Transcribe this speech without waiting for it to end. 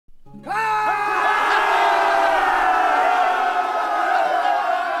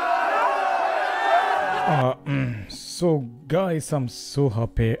So guys, I'm so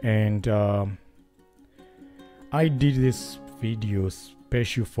happy, and I did this video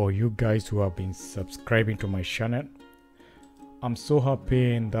special for you guys who have been subscribing to my channel. I'm so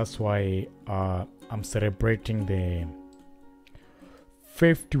happy, and that's why I'm celebrating the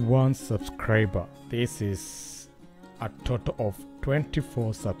 51 subscriber. This is a total of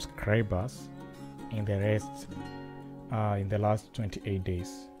 24 subscribers in the rest in the last 28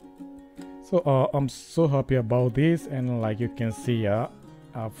 days. So I'm so happy about this, and like you can see here,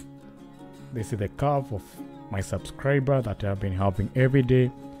 this is the curve of my subscriber that I've been having every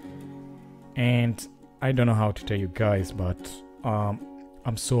day, and I don't know how to tell you guys, but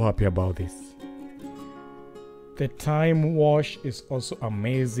I'm so happy about this. The time wash is also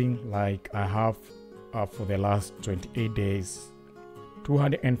amazing. Like I have for the last 28 days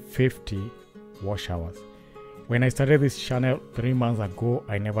 250 wash hours. When I started this channel 3 months ago,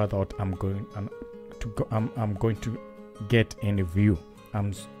 I never thought I'm going to get any view.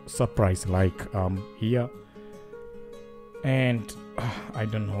 I'm surprised, like here, and I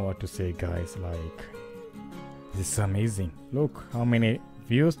don't know what to say, guys. Like, this is amazing. Look how many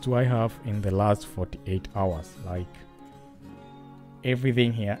views do I have in the last 48 hours. Like,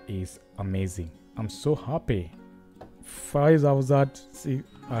 everything here is amazing. I'm so happy. 5,000. See,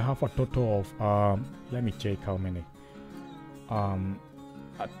 I have a total of let me check how many how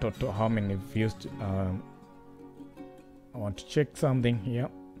many views I want to check something here.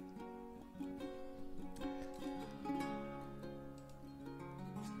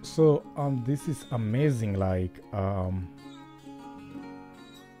 So this is amazing. Like I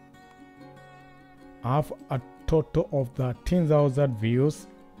have a total of 13,000 views,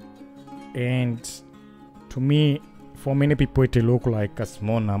 and to me, for many people it look like a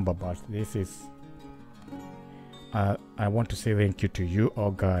small number, but this is I want to say thank you to you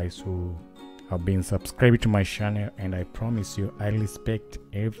all guys who have been subscribing to my channel, and I promise you I respect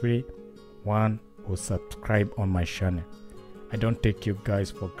everyone who subscribe on my channel. I don't take you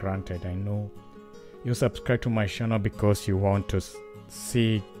guys for granted. I know you subscribe to my channel because you want to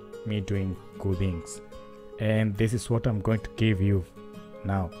see me doing good things, and this is what I'm going to give you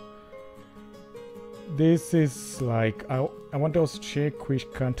now. This is like I want to check which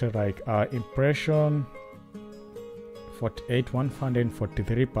country. Like impression 48,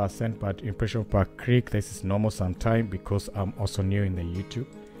 143%, but impression per click, this is normal sometime because I'm also new in the YouTube.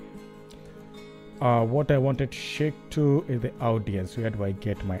 What I wanted to check to is the audience. Where do I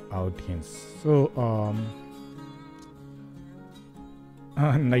get my audience? So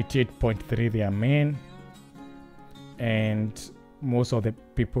 98.3 they are men, and most of the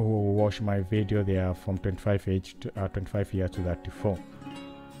people who watch my video, they are from 25 years to 34,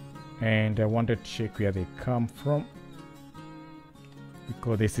 and I wanted to check where they come from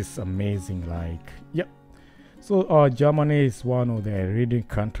because this is amazing. Like, yeah, so Germany is one of the leading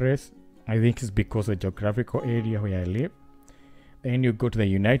countries. I think it's because of the geographical area where I live. Then you go to the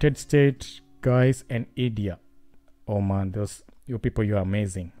United States, guys, and India. Oh man, those you people, you're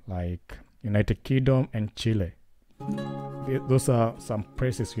amazing. Like United Kingdom and Chile. Those are some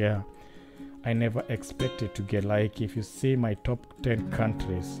places where I never expected to get. Like, if you see my top 10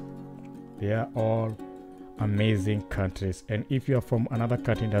 countries, they are all amazing countries, and if you are from another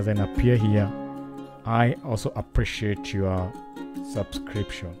country that doesn't appear here, I also appreciate your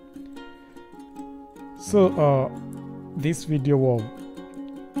subscription. So this video was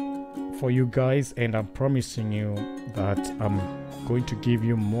for you guys, and I'm promising you that I'm going to give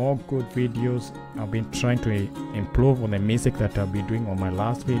you more good videos. I've been trying to improve on the mistake that I've been doing on my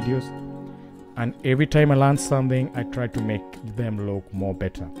last videos, and every time I learn something, I try to make them look more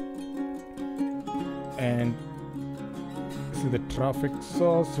better. And see the traffic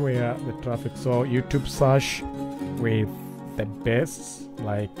source, where the traffic source YouTube search with the best,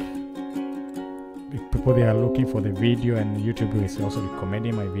 like people they are looking for the video, and YouTube is also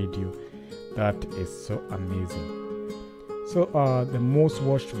recommending my video. That is so amazing. So the most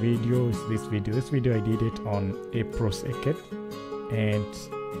watched video is this video. This video I did it on April 2nd, and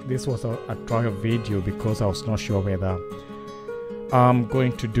this was a trial video because I was not sure whether I'm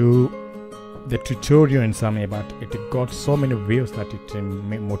going to do the tutorial in some way, but it got so many views that it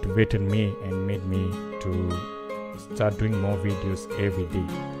motivated me and made me to start doing more videos every day.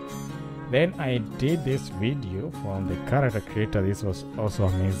 Then I did this video from the character creator. This was also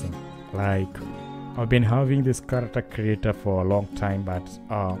amazing. Like, I've been having this character creator for a long time, but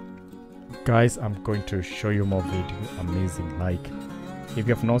guys, I'm going to show you more video. Amazing. Like, if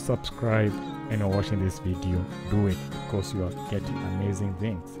you have not subscribed and you're watching this video, do it, because you are getting amazing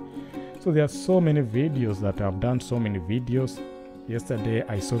things. So there are so many videos that I've done, so many videos. Yesterday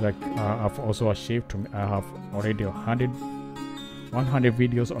I saw that I've also achieved I have already 100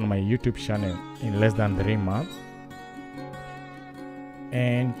 videos on my YouTube channel in less than 3 months.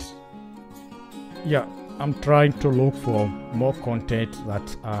 And yeah, I'm trying to look for more content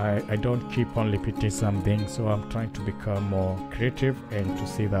that I don't keep on repeating something. So I'm trying to become more creative and to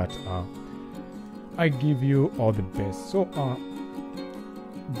see that I give you all the best. So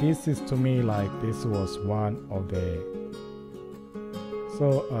this is, to me, like, this was one of the,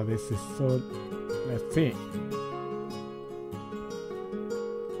 so this is, so let's see.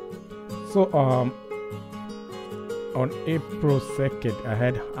 So on April 2nd I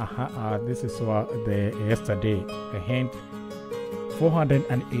had this is the yesterday I had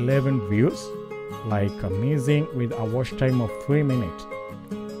 411 views, like amazing, with a watch time of 3 minutes.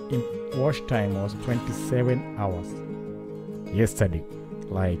 In watch time was 27 hours yesterday.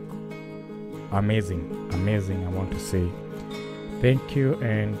 Like amazing, I want to say thank you,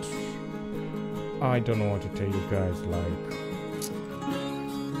 and I don't know what to tell you guys. Like,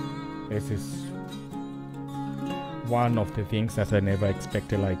 this is one of the things that I never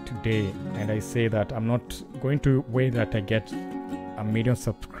expected, like today. And I say that I'm not going to wait that I get 1 million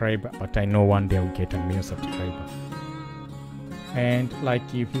subscribers, but I know one day I'll get 1 million subscribers. And like,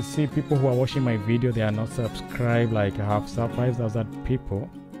 if you see people who are watching my video, they are not subscribed. Like, I have 5,000 people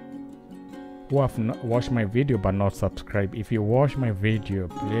who have not watched my video but not subscribed. If you watch my video,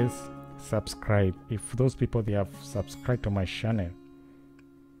 please subscribe. If those people, they have subscribed to my channel,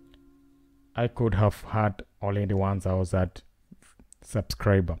 I could have had already 1,000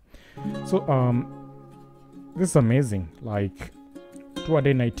 subscriber. So this is amazing. Like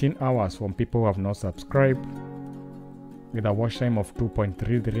 219 hours from people who have not subscribed, with a watch time of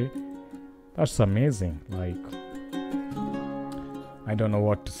 2.33. That's amazing. Like, I don't know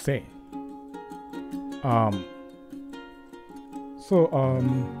what to say.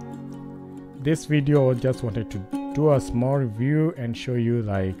 This video, I just wanted to do a small review and show you,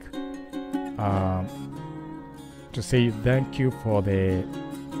 like, to say thank you for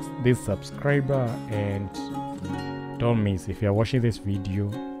this subscriber. And don't miss, if you're watching this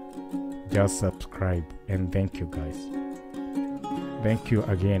video, just subscribe. And thank you guys. Thank you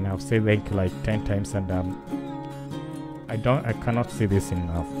again. I've said thank you like 10 times, and I cannot say this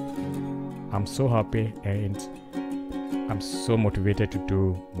enough. I'm so happy, and I'm so motivated to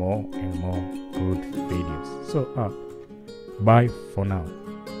do more and more good videos. So bye for now.